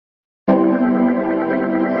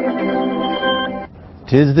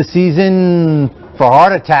'Tis the season for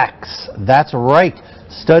heart attacks. That's right.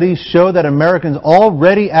 Studies show that Americans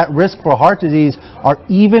already at risk for heart disease are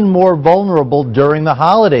even more vulnerable during the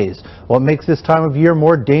holidays. What makes this time of year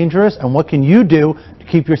more dangerous, and what can you do to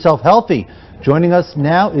keep yourself healthy? Joining us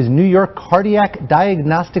now is New York Cardiac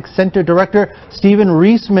Diagnostic Center Director Stephen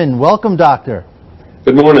Reisman. Welcome, Doctor.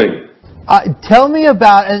 Good morning. Tell me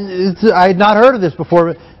about, and I had not heard of this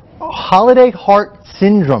before, holiday heart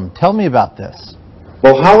syndrome. Tell me about this.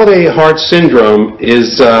 Well, holiday heart syndrome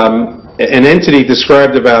is an entity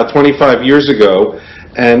described about 25 years ago,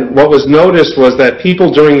 and what was noticed was that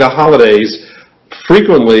people during the holidays,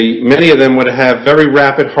 frequently, many of them would have very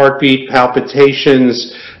rapid heartbeat,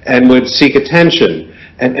 palpitations, and would seek attention.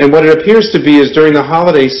 And what it appears to be is during the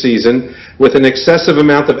holiday season, with an excessive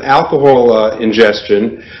amount of alcohol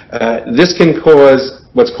ingestion, this can cause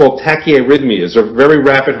what's called tachyarrhythmias, or very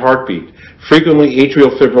rapid heartbeat, frequently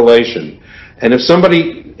atrial fibrillation. And if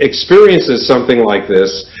somebody experiences something like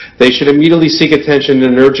this, they should immediately seek attention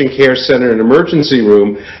in an urgent care center, an emergency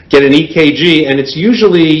room, get an EKG, and it's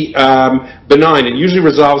usually benign. It usually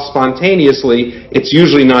resolves spontaneously. It's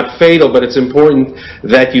usually not fatal, but it's important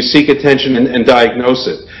that you seek attention and diagnose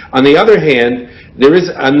it. On the other hand, there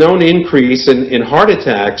is a known increase in heart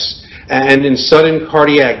attacks and in sudden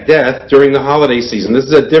cardiac death during the holiday season. This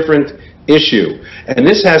is a different issue. And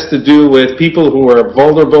this has to do with people who are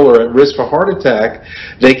vulnerable or at risk for heart attack.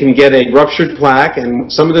 They can get a ruptured plaque, and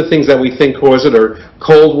some of the things that we think cause it are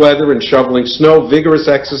cold weather and shoveling snow, vigorous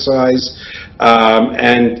exercise,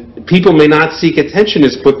 and people may not seek attention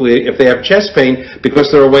as quickly if they have chest pain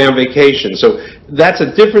because they're away on vacation. So that's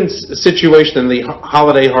a different situation than the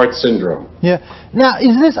holiday heart syndrome. Yeah. Now,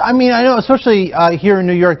 is this, I mean, I know especially here in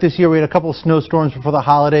New York this year, we had a couple of snowstorms before the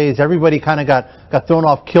holidays. Everybody kind of got thrown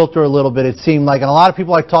off kilter a little bit, it seemed like. And a lot of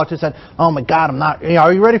people I talked to said, oh my God, I'm not,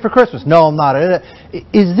 are you ready for Christmas? No, I'm not.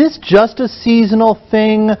 Is this just a seasonal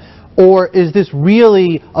thing? Or is this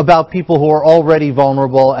really about people who are already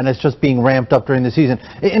vulnerable and it's just being ramped up during the season?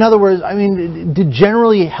 In other words, I mean, do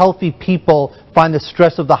generally healthy people find the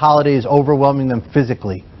stress of the holidays overwhelming them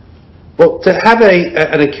physically? Well, to have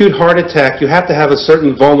an acute heart attack, you have to have a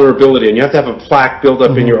certain vulnerability, and you have to have a plaque build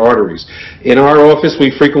up in your arteries. In our office,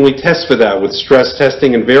 we frequently test for that with stress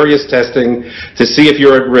testing and various testing to see if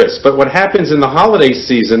you're at risk. But what happens in the holiday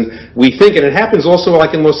season, we think, and it happens also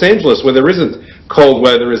like in Los Angeles where there isn't cold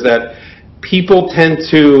weather, is that people tend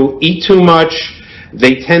to eat too much.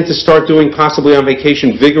 They tend to start doing, possibly on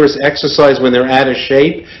vacation, vigorous exercise when they're out of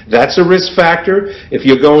shape. That's a risk factor. If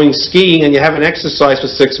you're going skiing and you haven't exercised for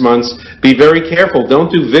 6 months, be very careful. Don't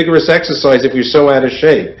do vigorous exercise if you're so out of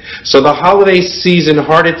shape. So the holiday season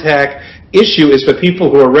heart attack issue is for people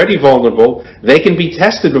who are already vulnerable. They can be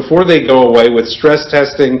tested before they go away with stress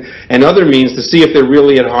testing and other means to see if they're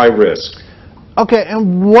really at high risk. Okay,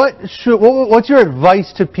 and what's your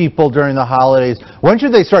advice to people during the holidays? When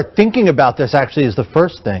should they start thinking about this, actually, is the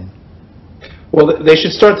first thing? Well, they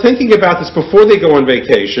should start thinking about this before they go on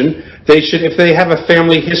vacation. They should, if they have a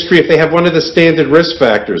family history, if they have one of the standard risk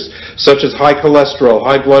factors, such as high cholesterol,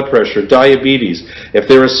 high blood pressure, diabetes, if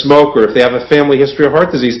they're a smoker, if they have a family history of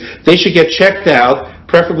heart disease, they should get checked out,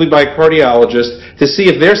 preferably by a cardiologist, to see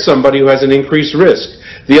if there's somebody who has an increased risk.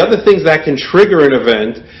 The other things that can trigger an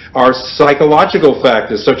event are psychological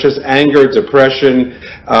factors such as anger, depression,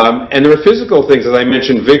 and there are physical things, as I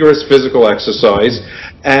mentioned, vigorous physical exercise,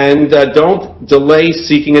 and don't delay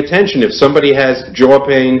seeking attention. If somebody has jaw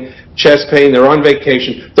pain, chest pain, they're on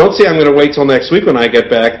vacation, don't say I'm going to wait till next week when I get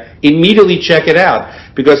back. Immediately check it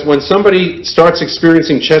out, because when somebody starts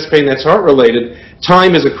experiencing chest pain that's heart related,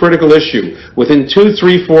 time is a critical issue. Within 2,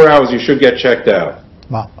 3, 4 hours you should get checked out.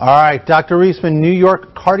 Well, all right, Dr. Reisman, New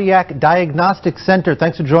York Cardiac Diagnostic Center.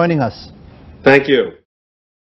 Thanks for joining us. Thank you.